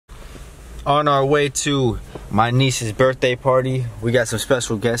On our way to my niece's birthday party. We got some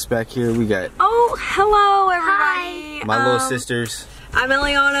special guests back here. We got hello everybody. My little sisters. I'm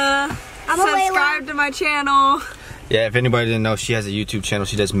Eliana. Subscribe to my channel. Yeah, if anybody didn't know, she has a YouTube channel.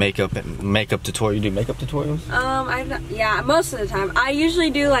 She does makeup and makeup tutorials. You do makeup tutorials? Yeah, most of the time. I usually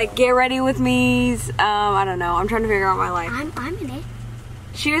do like get ready with me's. I don't know. I'm trying to figure out my life. I'm in it.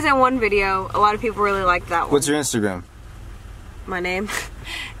 She was in one video. A lot of people really liked that one. What's your Instagram? My name?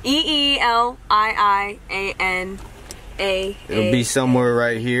 EELIIANA. It'll be somewhere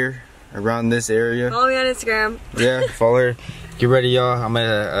right here, around this area. Follow me on Instagram. Yeah, follow her. Get ready, y'all. I'm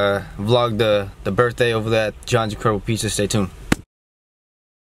gonna vlog the birthday over there at John's Incredible Pizza. Stay tuned.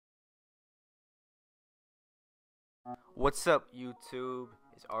 What's up, YouTube?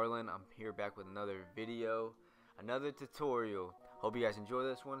 It's Arlen. I'm here back with another video, another tutorial. Hope you guys enjoy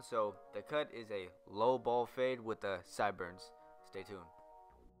this one. So the cut is a low ball fade with the sideburns. Stay tuned.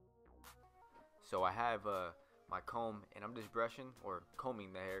 So I have my comb and I'm just brushing or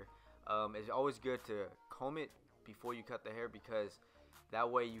combing the hair. It's always good to comb it before you cut the hair, because that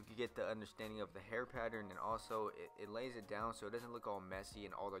way you can get the understanding of the hair pattern, and also it lays it down so it doesn't look all messy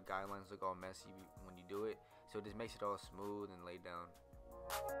and all the guidelines look all messy when you do it. So it just makes it all smooth and laid down.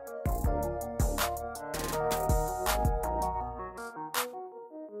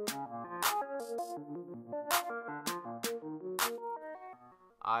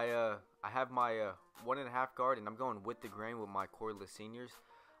 I have my 1.5 guard, and I'm going with the grain with my cordless seniors.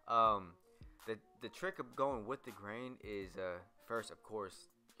 The trick of going with the grain is first, of course,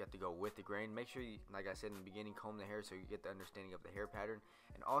 you have to go with the grain. Make sure you, like I said in the beginning, comb the hair so you get the understanding of the hair pattern,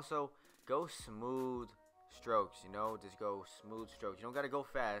 and also go smooth strokes. You know, just go smooth strokes. You don't gotta go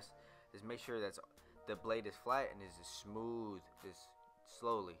fast. Just make sure that the blade is flat and is just smooth, just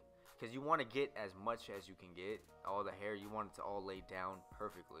slowly. Because you want to get as much as you can get, all the hair, you want it to all lay down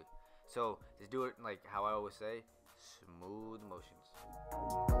perfectly. So just do it like how I always say, smooth motions.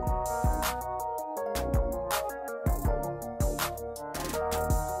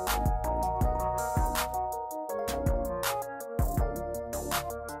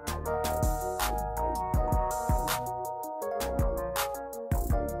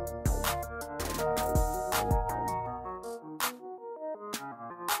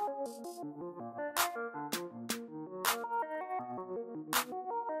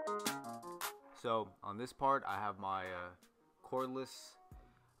 So on this part, I have my cordless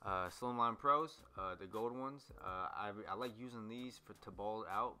Slimline Pros, the gold ones. I like using these to ball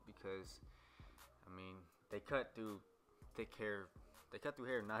out, because I mean they cut through thick hair. They cut through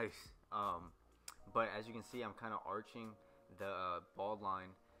hair nice. But as you can see, I'm kind of arching the bald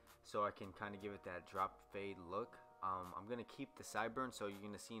line so I can kind of give it that drop fade look. I'm gonna keep the sideburns, so you're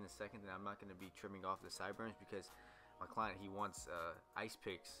gonna see in a second that I'm not gonna be trimming off the sideburns, because my client, he wants ice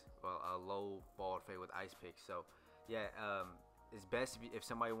picks, well, a low bald fade with ice picks. So yeah, it's best if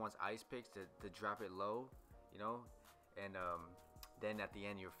somebody wants ice picks to drop it low, you know, and then at the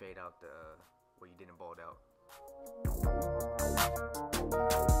end you fade out the where you didn't bald out.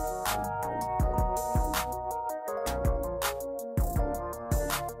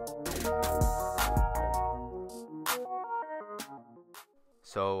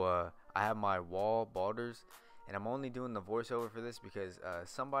 So I have my wall balders, and I'm only doing the voiceover for this because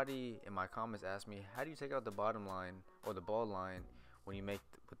somebody in my comments asked me, how do you take out the bottom line or the bald line when you make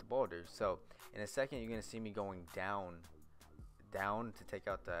with the balders? So in a second you're gonna see me going down to take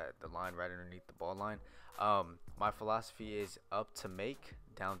out the line right underneath the bald line. My philosophy is up to make,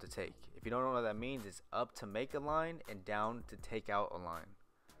 down to take. If you don't know what that means, it's up to make a line and down to take out a line.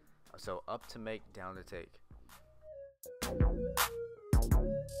 So up to make, down to take.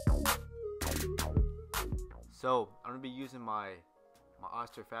 So I'm gonna be using my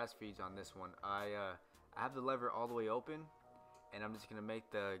oyster fast feeds on this one. I have the lever all the way open, and I'm just gonna make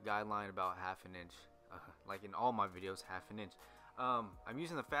the guideline about 1/2 inch, like in all my videos, 1/2 inch. I'm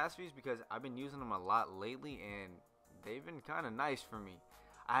using the fast feeds because I've been using them a lot lately, and they've been kind of nice for me.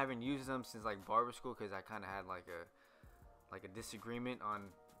 I haven't used them since like barber school, because I kind of had like a disagreement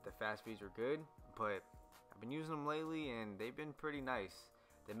on the fast feeds were good, but I've been using them lately and they've been pretty nice.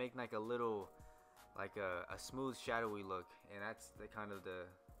 They make like a little, like a smooth shadowy look, and that's the kind of the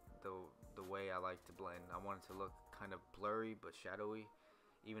way I like to blend. I want it to look kind of blurry but shadowy,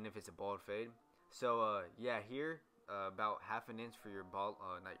 even if it's a bald fade. So yeah, here about 1/2 inch for your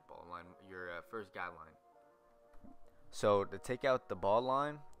not bald line, your first guideline. So to take out the bald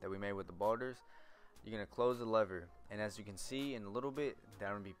line that we made with the balders, you're gonna close the lever, and as you can see in a little bit, that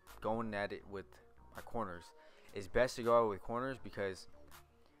I'm gonna be going at it with my corners. It's best to go out with corners, because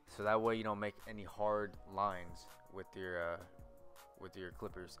so that way you don't make any hard lines with your with your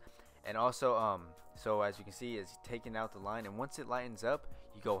clippers. And also, so as you can see, it's taking out the line, and once it lightens up,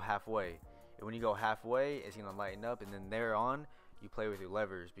 you go halfway. And when you go halfway, it's gonna lighten up, and then thereon, you play with your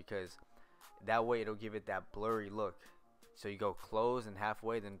levers, because that way it'll give it that blurry look. So you go close and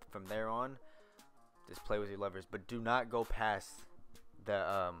halfway, then from there on, just play with your levers, but do not go past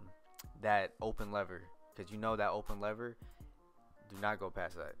the that open lever, because you know that open lever. Do not go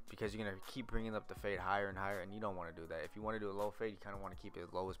past that, because you're gonna keep bringing up the fade higher and higher, and you don't want to do that. If you want to do a low fade, you kind of want to keep it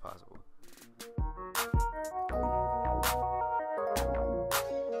as low as possible.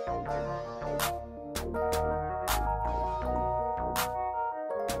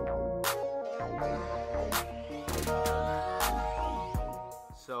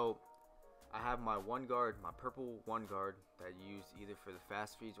 So I have my one guard, my purple one guard that I use either for the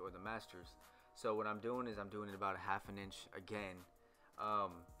fast feeds or the masters. So what I'm doing is I'm doing it about a ½ inch again.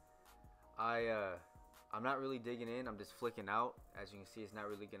 I'm not really digging in, I'm just flicking out. As you can see, it's not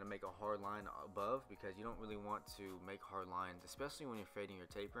really gonna make a hard line above, because you don't really want to make hard lines, especially when you're fading or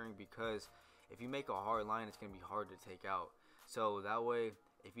tapering, because if you make a hard line, it's gonna be hard to take out. So that way,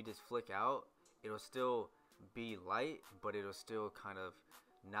 if you just flick out, it'll still be light, but it'll still kind of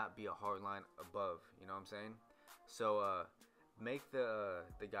not be a hard line above, you know what I'm saying? So make the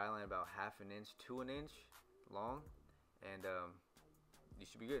guy line about ½ inch to an inch long, and you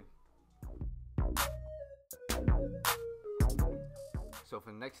should be good. So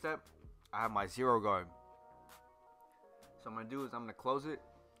for the next step, I have my 0 guard. So what I'm gonna do is I'm gonna close it,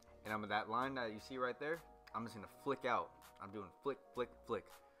 and I'm that line that you see right there, I'm just gonna flick out. I'm doing flick, flick, flick.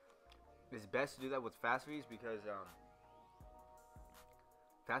 It's best to do that with fast feeds, because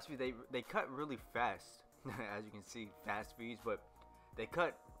fast feeds, they cut really fast. As you can see, fast feeds, but they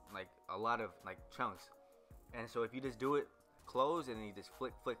cut like a lot of like chunks. And so if you just do it close and then you just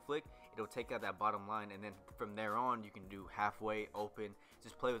flick, flick, flick, it'll take out that bottom line, and then from there on you can do halfway, open,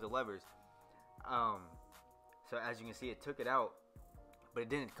 just play with the levers. So as you can see, it took it out, but it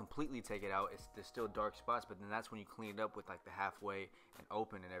didn't completely take it out. There's still dark spots, but then that's when you clean it up with like the halfway and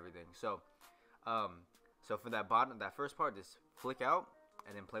open and everything. So so for that first part, just flick out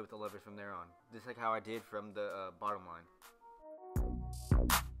and then play with the levers from there on, just like how I did from the bottom line.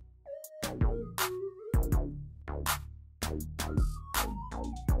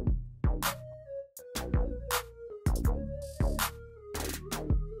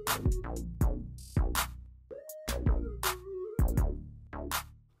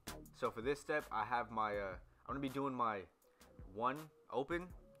 So for this step, I have my I'm gonna be doing my 1 open,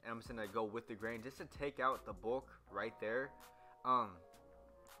 and I'm just gonna go with the grain just to take out the bulk right there.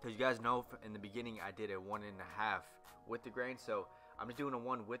 Because you guys know in the beginning I did a 1.5 with the grain, so I'm just doing a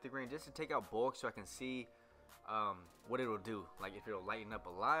 1 with the grain just to take out bulk, so I can see what it'll do, like if it'll lighten up a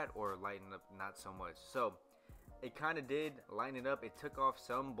lot or lighten up not so much. So it kind of did lighten it up. It took off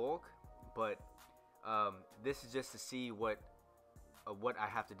some bulk, but this is just to see what I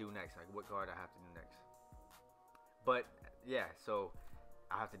have to do next, like what guard I have to do next. But yeah, so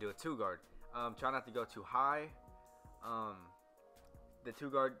I have to do a 2 guard. Try not to go too high. The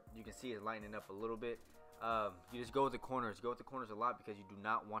 2 guard, you can see, is lightening up a little bit. You just go with the corners. Go with the corners a lot, because you do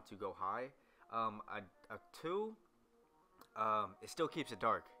not want to go high. A 2, it still keeps it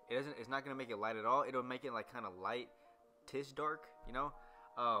dark. It's not gonna make it light at all. It'll make it like kind of light-ish dark, you know.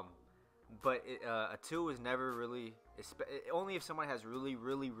 But a 2 is never really, only if someone has really,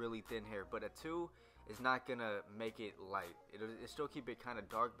 really, really thin hair. But a 2 is not gonna make it light. It'll still keep it kind of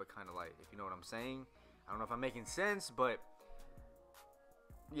dark, but kind of light, if you know what I'm saying. I don't know if I'm making sense, but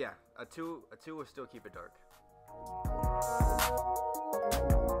yeah, a 2 will still keep it dark.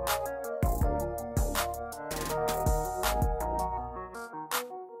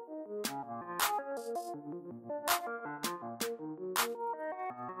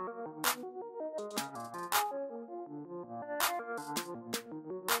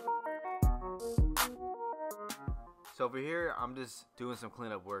 So over here, I'm just doing some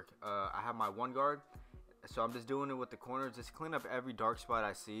cleanup work. I have my 1 guard, so I'm just doing it with the corners, just clean up every dark spot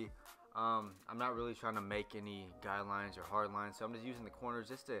I see. I'm not really trying to make any guidelines or hard lines, so I'm just using the corners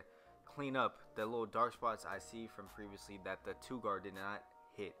just to clean up the little dark spots I see from previously that the 2 guard did not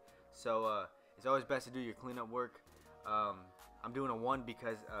hit. So it's always best to do your cleanup work. I'm doing a 1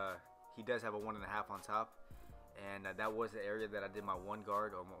 because he does have a 1.5 on top, and that was the area that I did my 1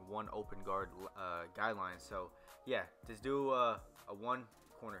 guard or 1 open guard guideline. So yeah, just do a 1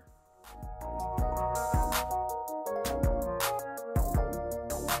 corner.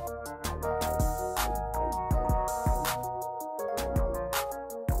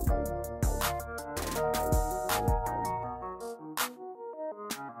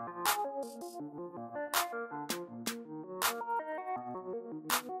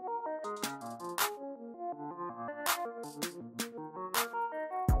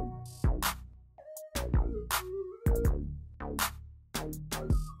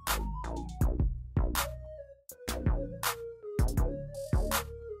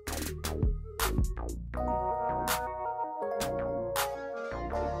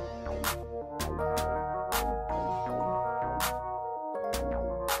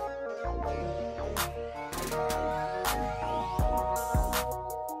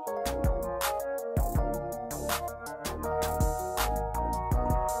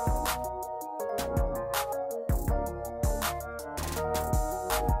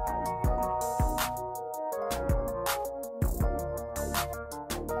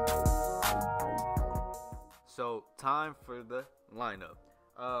 time for the lineup.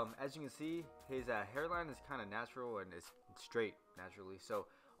 As you can see, his hairline is kind of natural and it's straight naturally. So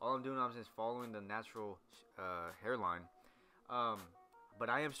all I'm doing is just following the natural hairline. But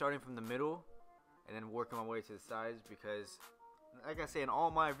I am starting from the middle and then working my way to the sides because, like I say in all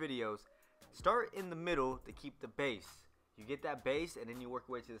my videos, start in the middle to keep the base. You get that base and then you work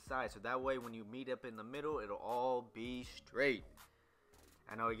your way to the side. So that way when you meet up in the middle, it'll all be straight.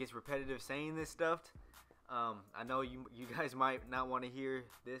 I know it gets repetitive saying this stuff. I know you guys might not want to hear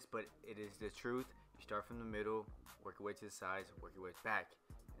this, but it is the truth. You start from the middle, work your way to the sides, work your way back,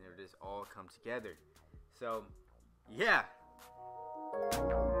 and it'll just all come together. So, yeah.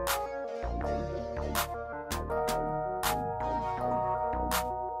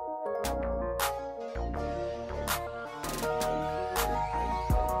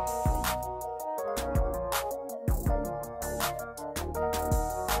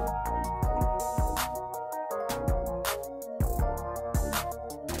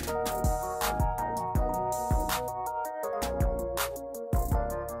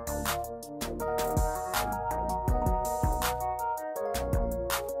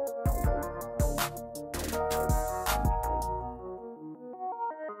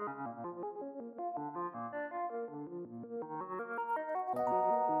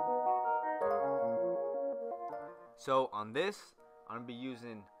 So on this, I'm gonna be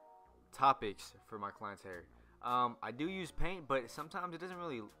using topics for my client's hair. I do use paint, but sometimes it doesn't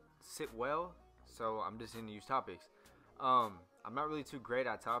really sit well, so I'm just gonna use topics. I'm not really too great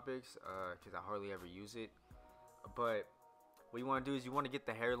at topics because I hardly ever use it. But what you want to do is you want to get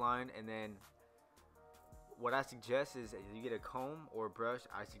the hairline, and then what I suggest is you get a comb or a brush.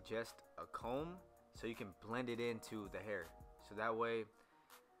 I suggest a comb so you can blend it into the hair, so that way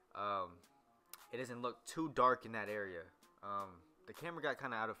it doesn't look too dark in that area. The camera got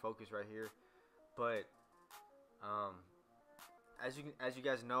kind of out of focus right here, but as you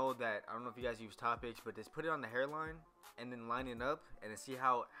guys know, that I don't know if you guys use topics, but just put it on the hairline and then line it up and then see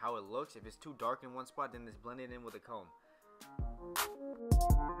how it looks. If it's too dark in one spot, then just blend it in with a comb.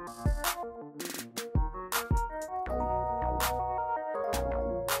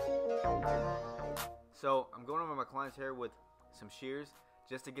 So I'm going over my client's hair with some shears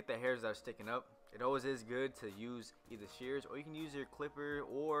just to get the hairs that are sticking up. It always is good to use either shears, or you can use your clipper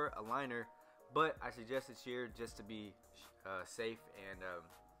or a liner, but I suggested shear just to be safe, and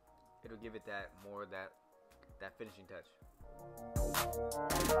it'll give it that finishing touch.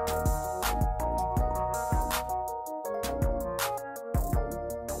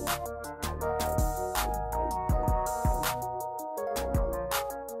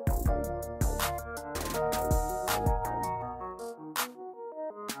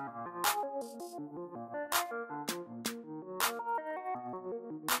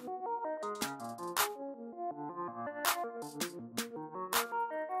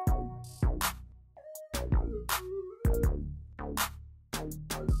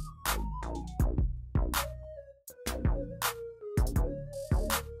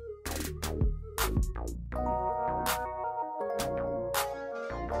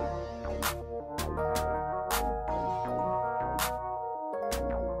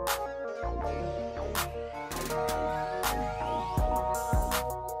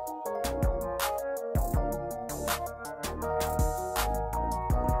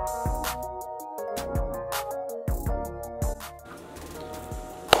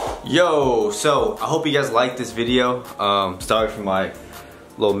 Yo, so I hope you guys liked this video. Sorry for my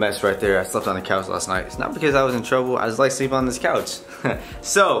little mess right there. I slept on the couch last night. It's not because I was in trouble. I just like sleeping on this couch.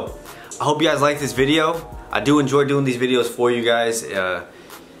 So I hope you guys liked this video. I do enjoy doing these videos for you guys.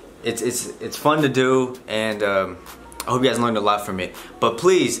 It's fun to do, and I hope you guys learned a lot from it. But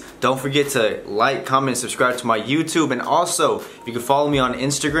please don't forget to like, comment, and subscribe to my YouTube, and also if you can follow me on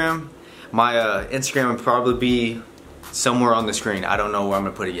Instagram. My Instagram will probably be somewhere on the screen. I don't know where I'm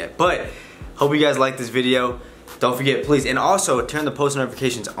gonna put it yet, but hope you guys like this video. Don't forget, please, and also turn the post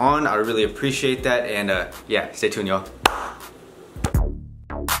notifications on. I really appreciate that, and yeah, stay tuned, y'all.